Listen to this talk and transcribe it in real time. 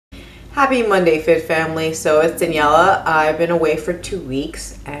Happy Monday, Fit Family. So it's Daniela. I've been away for 2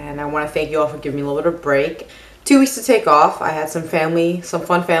 weeks and I want to thank you all for giving me a little bit of break. 2 weeks to take off. I had some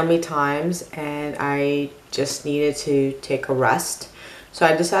fun family times, and I just needed to take a rest. So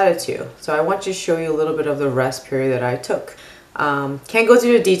I decided to. So I want to show you a little bit of the rest period that I took. Can't go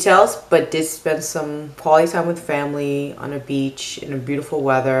through the details, but did spend some quality time with family on a beach in a beautiful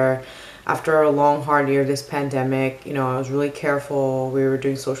weather. After a long, hard year of this pandemic, I was really careful. We were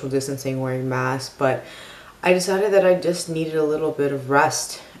doing social distancing, wearing masks, but I decided that I just needed a little bit of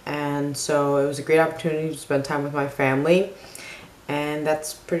rest. And so it was a great opportunity to spend time with my family. And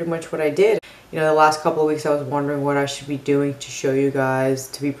that's pretty much what I did. The last couple of weeks I was wondering what I should be doing to show you guys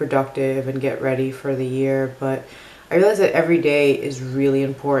to be productive and get ready for the year. But I realized that every day is really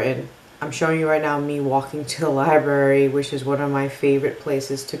important. I'm showing you right now me walking to the library, which is one of my favorite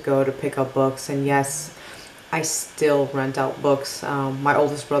places to go to pick up books. And yes, I still rent out books. My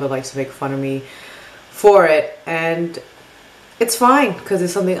oldest brother likes to make fun of me for it, and it's fine because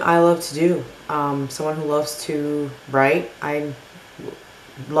it's something I love to do. Someone who loves to write, I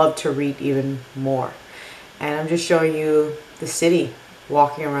love to read even more. And I'm just showing you the city.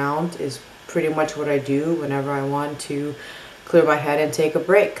 Walking around is pretty much what I do whenever I want to clear my head and take a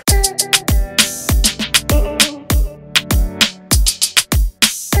break.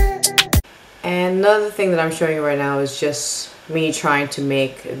 And another thing that I'm showing you right now is just me trying to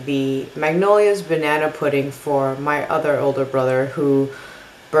make the Magnolia's banana pudding for my other older brother whose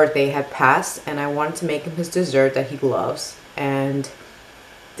birthday had passed, and I wanted to make him his dessert that he loves. And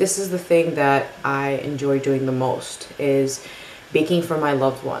this is the thing that I enjoy doing the most, is baking for my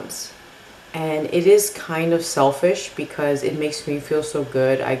loved ones. And it is kind of selfish because it makes me feel so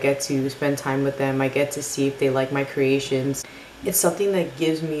good. I get to spend time with them. I get to see if they like my creations. It's something that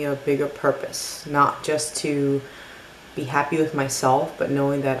gives me a bigger purpose, not just to be happy with myself, but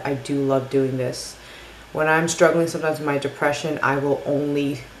knowing that I do love doing this. When I'm struggling sometimes with my depression, I will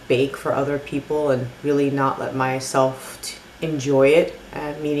only bake for other people and really not let myself enjoy it,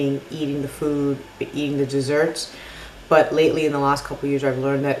 meaning eating the food, eating the desserts. But lately, in the last couple of years, I've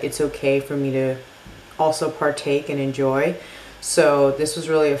learned that it's okay for me to also partake and enjoy. So this was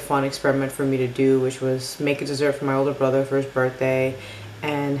really a fun experiment for me to do, which was make a dessert for my older brother for his birthday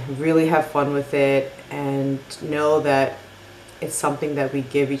and really have fun with it and know that it's something that we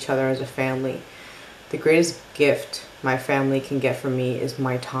give each other as a family. The greatest gift my family can get from me is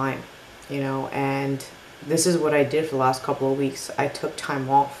my time, and this is what I did for the last couple of weeks. I took time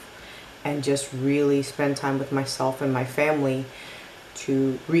off and just really spend time with myself and my family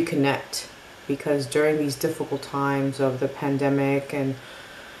to reconnect. Because during these difficult times of the pandemic and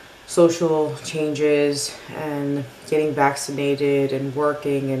social changes and getting vaccinated and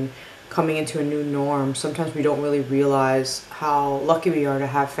working and coming into a new norm, sometimes we don't really realize how lucky we are to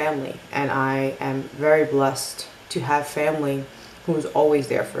have family. And I am very blessed to have family who is always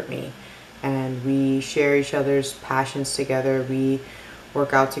there for me. And we share each other's passions together. We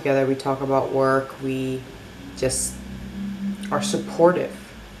work out together. We talk about work. We just are supportive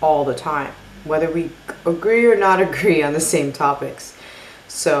all the time, whether we agree or not agree on the same topics.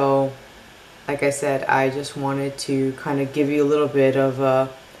 So, like I said, I just wanted to kind of give you a little bit of a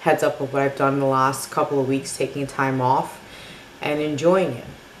heads up of what I've done in the last couple of weeks, taking time off and enjoying it.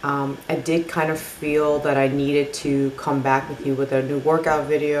 I did kind of feel that I needed to come back with you with a new workout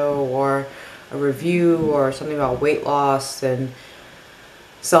video or a review or something about weight loss and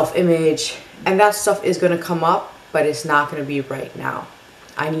self-image. And that stuff is going to come up, but it's not going to be right now.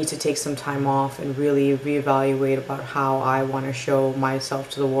 I need to take some time off and really reevaluate about how I want to show myself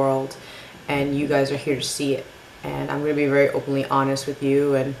to the world, and you guys are here to see it. And I'm going to be very openly honest with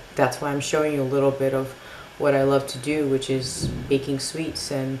you, and that's why I'm showing you a little bit of what I love to do, which is baking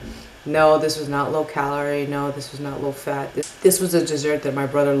sweets. And no, this was not low calorie. No, this was not low fat. This was a dessert that my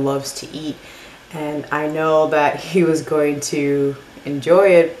brother loves to eat, and I know that he was going to enjoy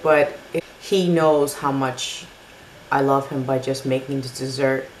it, but he knows how much I love him by just making the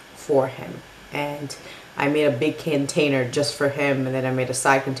dessert for him. And I made a big container just for him, and then I made a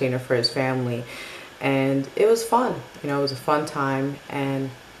side container for his family. And it was fun. It was a fun time,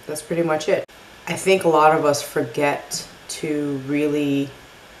 and that's pretty much it. I think a lot of us forget to really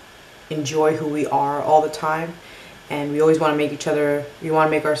enjoy who we are all the time. And we always want to we want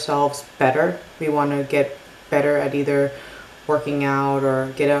to make ourselves better. We want to get better at either working out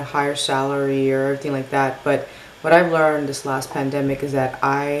or get a higher salary or everything like that. But what I've learned this last pandemic is that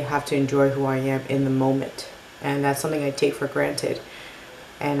I have to enjoy who I am in the moment. And that's something I take for granted.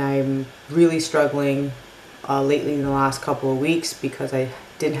 And I'm really struggling lately in the last couple of weeks because I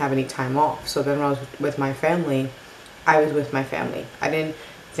didn't have any time off. So then when I was with my family, I was with my family. I didn't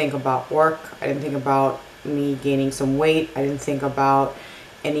think about work. I didn't think about me gaining some weight. I didn't think about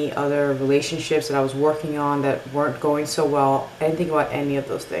any other relationships that I was working on that weren't going so well. I didn't think about any of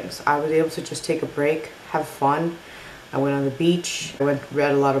those things. I was able to just take a break, have fun. I went on the beach. I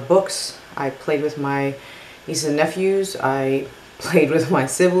read a lot of books. I played with my nieces and nephews. I played with my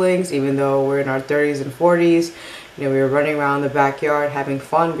siblings, even though we're in our 30s and 40s. You know, we were running around the backyard having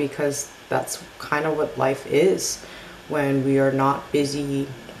fun, because that's kind of what life is when we are not busy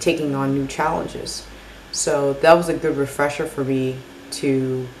taking on new challenges. So that was a good refresher for me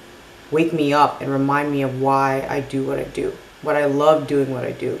to wake me up and remind me of why I do what I do, what I love doing what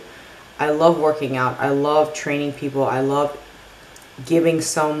I do. I love working out. I love training people. I love giving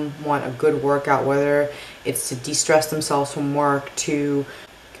someone a good workout, whether it's to de-stress themselves from work, to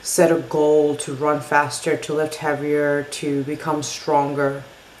set a goal, to run faster, to lift heavier, to become stronger.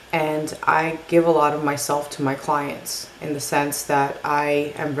 And I give a lot of myself to my clients, in the sense that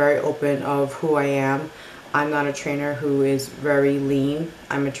I am very open of who I am. I'm not a trainer who is very lean.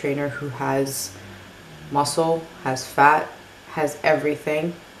 I'm a trainer who has muscle, has fat, has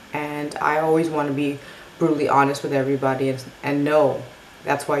everything. And I always want to be brutally honest with everybody and know.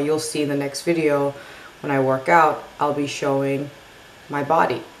 That's why you'll see in the next video, when I work out, I'll be showing my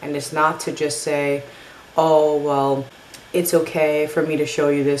body. And it's not to just say, oh, well, it's okay for me to show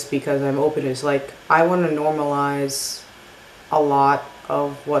you this because I'm open. It's like, I want to normalize a lot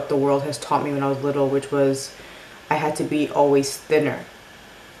of what the world has taught me when I was little, which was I had to be always thinner.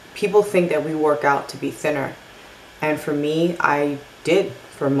 People think that we work out to be thinner. And for me, I did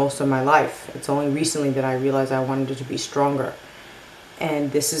for most of my life. It's only recently that I realized I wanted to be stronger.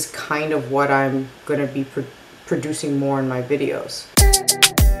 And this is kind of what I'm going to be producing more in my videos.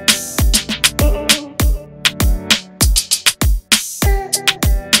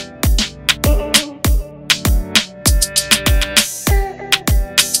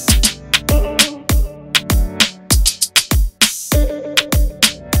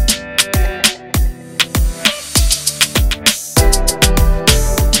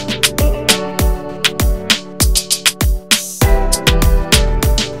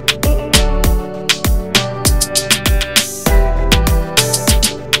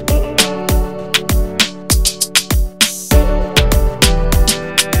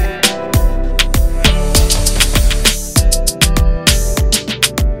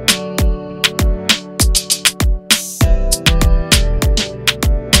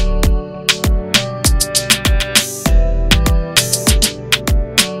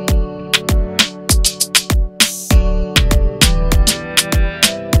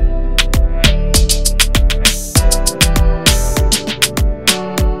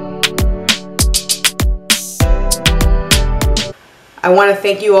 I want to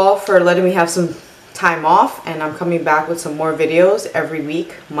thank you all for letting me have some time off, and I'm coming back with some more videos every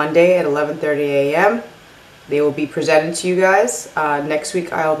week, Monday at 11:30 a.m. They will be presented to you guys. Next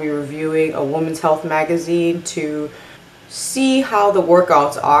week I'll be reviewing a women's health magazine to see how the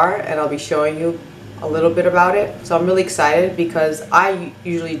workouts are, and I'll be showing you a little bit about it. So I'm really excited because I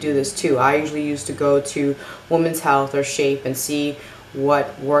usually do this too. I usually used to go to Women's Health or Shape and see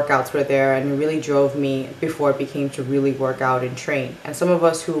what workouts were there, and it really drove me before it became to really work out and train. And some of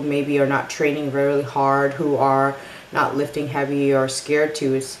us who maybe are not training really hard, who are not lifting heavy or scared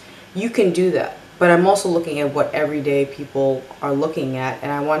to, is you can do that. But I'm also looking at what everyday people are looking at, and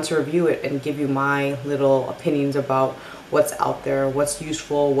I want to review it and give you my little opinions about what's out there, what's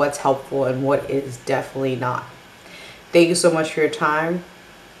useful, what's helpful, and what is definitely not. Thank you so much for your time.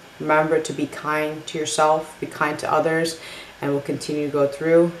 Remember to be kind to yourself, be kind to others, and we'll continue to go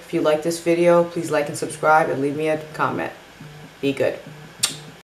through. If you like this video, please like and subscribe and leave me a comment. Be good.